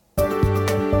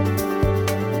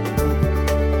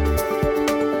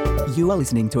You are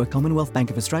listening to a Commonwealth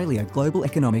Bank of Australia Global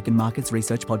Economic and Markets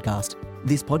Research podcast.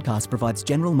 This podcast provides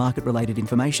general market-related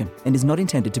information and is not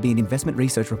intended to be an investment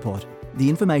research report. The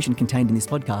information contained in this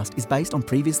podcast is based on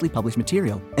previously published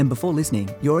material, and before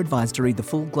listening, you're advised to read the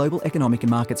full Global Economic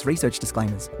and Markets Research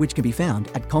disclaimers, which can be found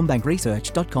at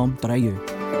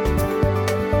commbankresearch.com.au.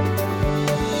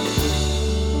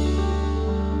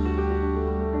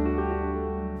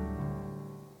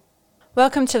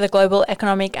 Welcome to the Global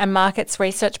Economic and Markets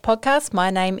Research Podcast.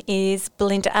 My name is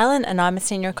Belinda Allen and I'm a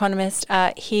Senior Economist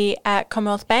here at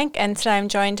Commonwealth Bank, and today I'm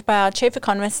joined by our Chief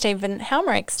Economist, Stephen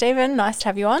Helmerich. Stephen, nice to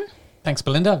have you on. Thanks,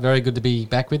 Belinda. Very good to be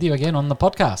back with you again on the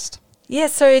podcast. Yeah,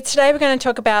 so today we're going to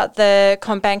talk about the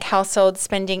CommBank Household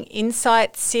Spending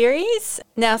Insights series.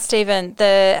 Now, Stephen,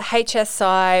 the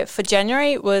HSI for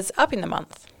January was up in the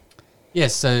month.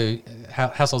 Yes, so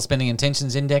Household Spending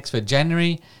Intentions Index for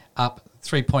January up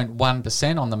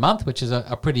 3.1% on the month, which is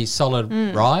a pretty solid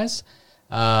rise.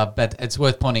 But it's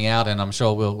worth pointing out, and I'm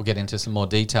sure we'll get into some more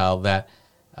detail, that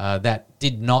that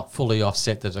did not fully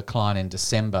offset the decline in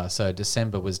December. So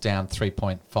December was down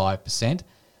 3.5%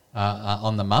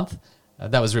 on the month.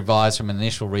 That was revised from an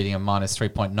initial reading of minus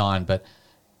 3.9, but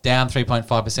down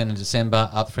 3.5% in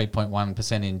December, up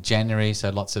 3.1% in January.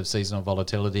 So lots of seasonal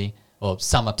volatility or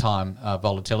summertime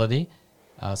volatility.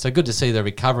 So good to see the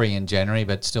recovery in January,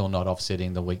 but still not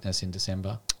offsetting the weakness in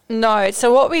December. No.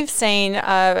 So what we've seen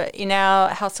in our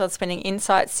Household Spending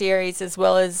Insights series, as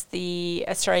well as the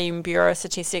Australian Bureau of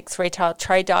Statistics retail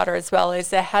trade data as well, is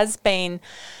there has been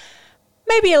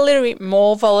maybe a little bit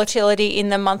more volatility in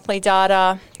the monthly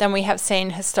data than we have seen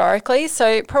historically.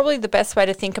 So probably the best way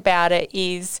to think about it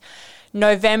is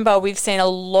November, we've seen a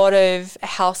lot of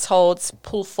households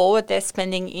pull forward their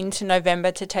spending into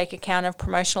November to take account of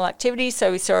promotional activity.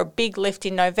 So we saw a big lift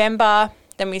in November,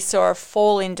 then we saw a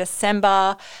fall in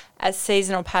December as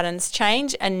seasonal patterns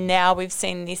change, and now we've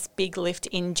seen this big lift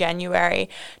in January.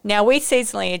 Now, we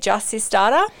seasonally adjust this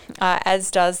data,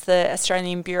 as does the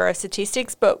Australian Bureau of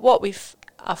Statistics, but what we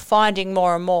are finding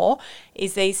more and more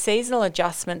is these seasonal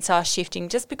adjustments are shifting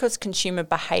just because consumer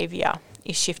behaviour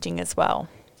is shifting as well.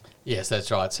 Yes, that's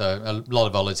right. So a lot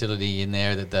of volatility in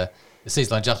there that the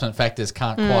seasonal adjustment factors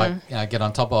can't quite get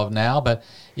on top of now. But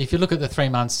if you look at the 3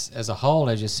 months as a whole,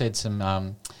 as you said,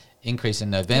 some increase in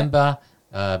November,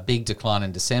 big decline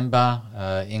in December,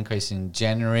 increase in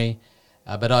January.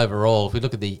 But overall, if we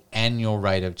look at the annual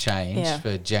rate of change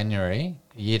for January,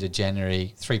 year to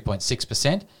January,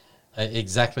 3.6%,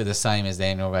 exactly the same as the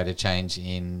annual rate of change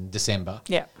in December.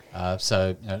 Yeah.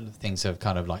 So things have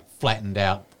kind of like flattened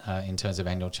out in terms of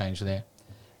annual change there.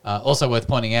 Also worth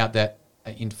pointing out that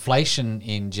inflation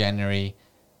in January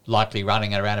likely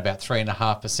running at around about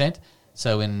 3.5%.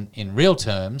 So in real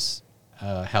terms,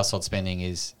 household spending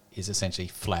is essentially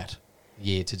flat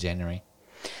year to January.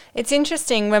 It's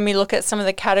interesting when we look at some of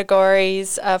the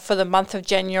categories for the month of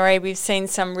January. We've seen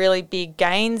some really big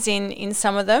gains in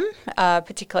some of them,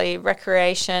 particularly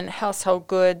recreation, household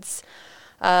goods,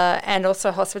 and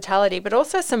also hospitality, but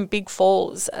also some big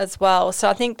falls as well. So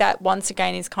I think that once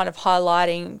again is kind of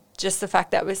highlighting just the fact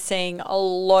that we're seeing a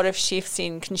lot of shifts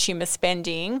in consumer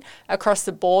spending across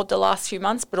the board the last few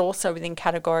months, but also within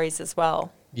categories as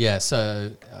well. Yeah,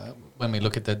 so when we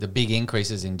look at the big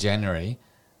increases in January,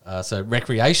 so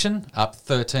recreation up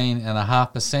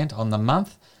 13.5% on the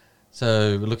month.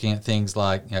 So we're looking at things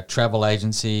like travel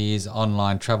agencies,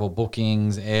 online travel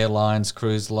bookings, airlines,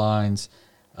 cruise lines,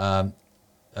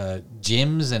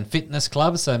 gyms and fitness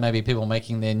clubs, so maybe people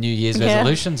making their New Year's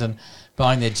resolutions and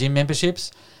buying their gym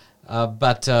memberships.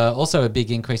 But also a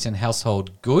big increase in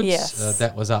household goods. Yes.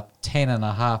 That was up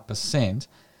 10.5%.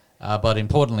 But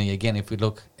importantly, again, if we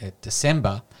look at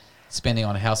December, spending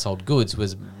on household goods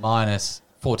was minus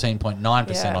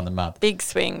 14.9% on the month. Big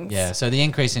swings. Yeah, so the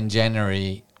increase in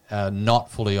January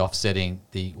not fully offsetting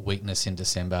the weakness in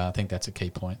December. I think that's a key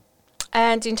point.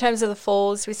 And in terms of the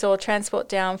falls, we saw transport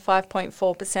down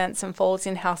 5.4%, some falls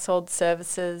in household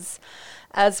services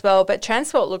as well. But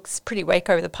transport looks pretty weak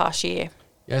over the past year.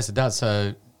 Yes, it does.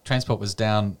 So transport was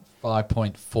down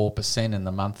 5.4% in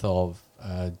the month of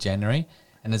January,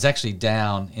 and it's actually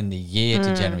down in the year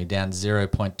to January, down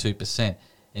 0.2%.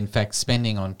 In fact,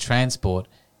 spending on transport,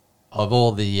 of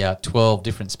all the 12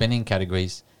 different spending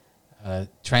categories,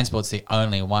 transport's the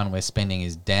only one where spending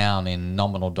is down in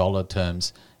nominal dollar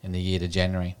terms in the year to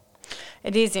January.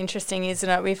 It is interesting, isn't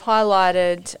it? We've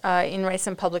highlighted in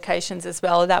recent publications as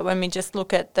well that when we just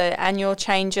look at the annual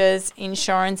changes,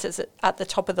 insurance is at the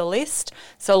top of the list.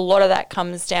 So a lot of that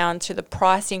comes down to the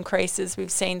price increases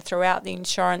we've seen throughout the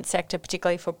insurance sector,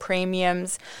 particularly for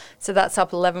premiums. So that's up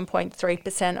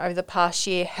 11.3% over the past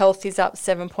year. Health is up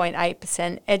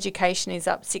 7.8%. Education is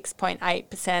up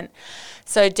 6.8%.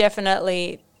 So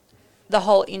definitely the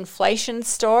whole inflation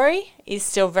story is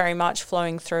still very much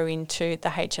flowing through into the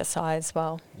HSI as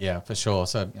well. Yeah, for sure.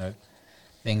 So,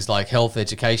 things like health,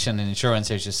 education and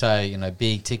insurance, as you say,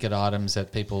 big ticket items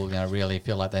that people, really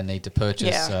feel like they need to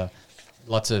purchase. Yeah.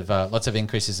 Lots of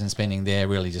increases in spending there,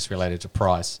 really just related to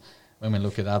price. When we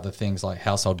look at other things like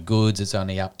household goods, it's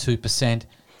only up 2%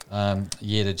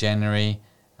 year to January.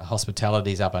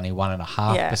 Hospitality is up only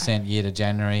 1.5% year to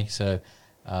January. So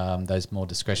those more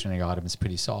discretionary items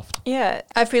pretty soft. Yeah.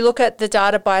 If we look at the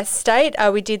data by state,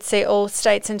 we did see all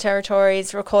states and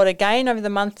territories record a gain over the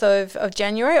month of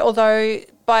January, although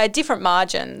by a different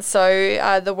margin.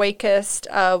 So the weakest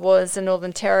was the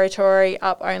Northern Territory,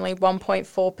 up only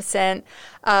 1.4%,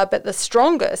 but the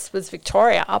strongest was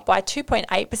Victoria, up by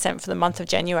 2.8% for the month of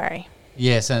January.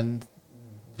 Yes, and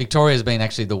Victoria has been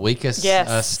actually the weakest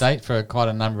state for quite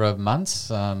a number of months,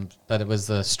 but it was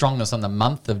the strongest on the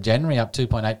month of January, up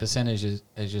 2.8%,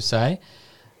 as you say.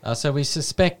 So we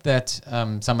suspect that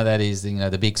some of that is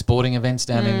the big sporting events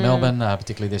down in Melbourne,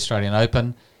 particularly the Australian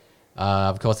Open.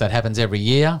 Of course, that happens every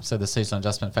year, so the seasonal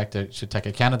adjustment factor should take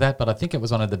account of that. But I think it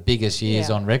was one of the biggest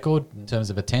years on record in terms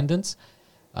of attendance.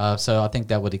 So I think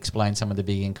that would explain some of the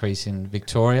big increase in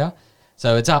Victoria.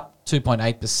 So it's up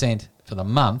 2.8% for the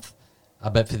month.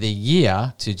 But for the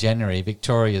year to January,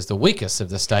 Victoria is the weakest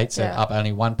of the states, up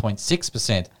only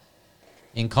 1.6%.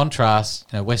 In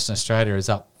contrast, Western Australia is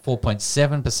up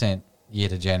 4.7% year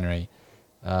to January.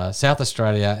 South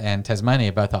Australia and Tasmania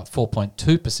are both up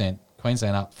 4.2%.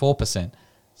 Queensland up 4%.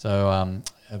 So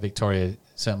Victoria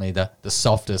certainly the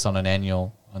softest on an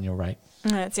annual rate.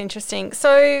 That's interesting.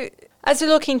 So as we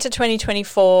look into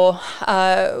 2024,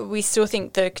 we still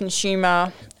think the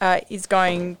consumer is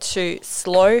going to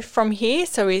slow from here.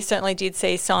 So we certainly did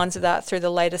see signs of that through the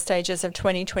later stages of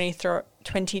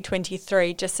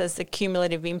 2023, just as the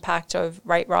cumulative impact of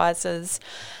rate rises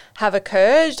have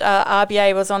occurred.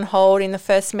 RBA was on hold in the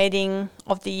first meeting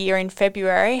of the year in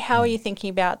February. How are you thinking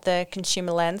about the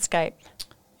consumer landscape?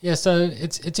 Yeah, so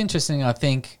it's interesting, I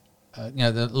think. A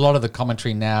lot of the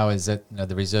commentary now is that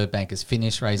the Reserve Bank has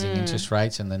finished raising interest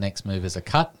rates and the next move is a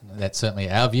cut. That's certainly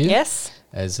our view. Yes.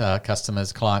 As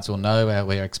clients will know,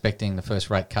 we're expecting the first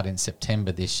rate cut in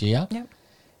September this year. Yep.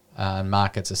 And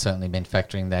markets have certainly been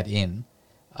factoring that in.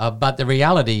 But the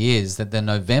reality is that the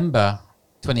November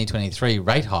 2023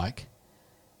 rate hike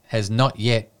has not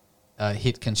yet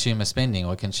hit consumer spending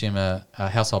or consumer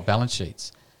household balance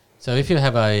sheets. So if you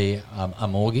have a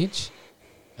mortgage,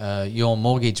 your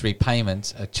mortgage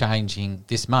repayments are changing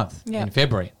this month in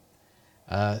February.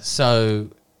 So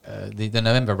the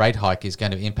November rate hike is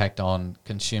going to impact on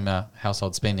consumer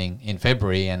household spending in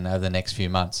February and over the next few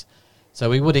months. So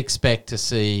we would expect to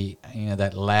see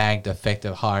that lagged effect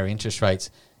of higher interest rates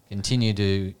continue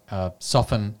to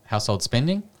soften household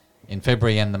spending in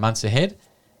February and the months ahead.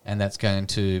 And that's going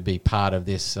to be part of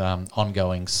this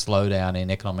ongoing slowdown in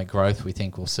economic growth we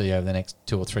think we'll see over the next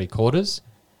 2 or 3 quarters.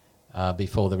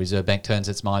 Before the Reserve Bank turns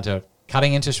its mind to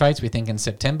cutting interest rates, we think in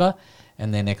September,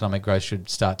 and then economic growth should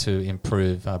start to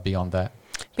improve beyond that.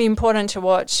 Be important to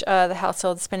watch the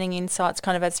household spending insights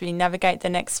kind of as we navigate the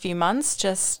next few months,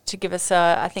 just to give us,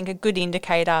 I think, a good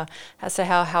indicator as to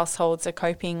how households are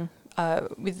coping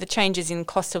with the changes in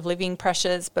cost of living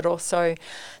pressures, but also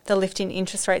the lift in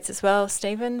interest rates as well.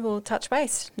 Stephen, we'll touch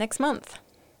base next month.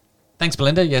 Thanks,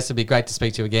 Belinda. Yes, it'll be great to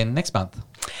speak to you again next month.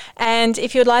 And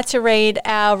if you'd like to read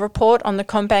our report on the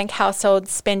CommBank Household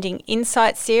Spending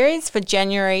Insight Series for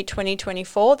January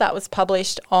 2024, that was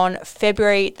published on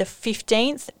February the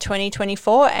 15th,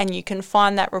 2024, and you can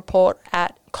find that report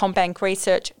at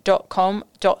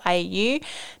commbankresearch.com.au.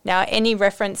 Now, any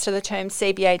reference to the term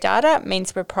CBA data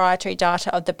means proprietary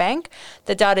data of the bank.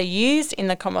 The data used in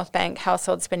the Commonwealth Bank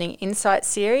Household Spending Insight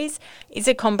Series is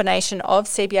a combination of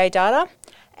CBA data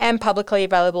and publicly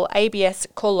available ABS,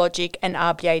 CoreLogic and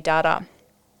RBA data.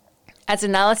 As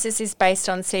analysis is based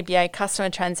on CBA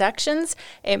customer transactions,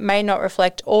 it may not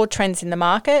reflect all trends in the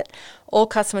market. All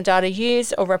customer data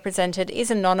used or represented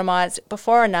is anonymised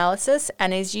before analysis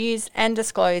and is used and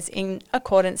disclosed in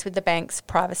accordance with the bank's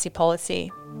privacy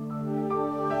policy.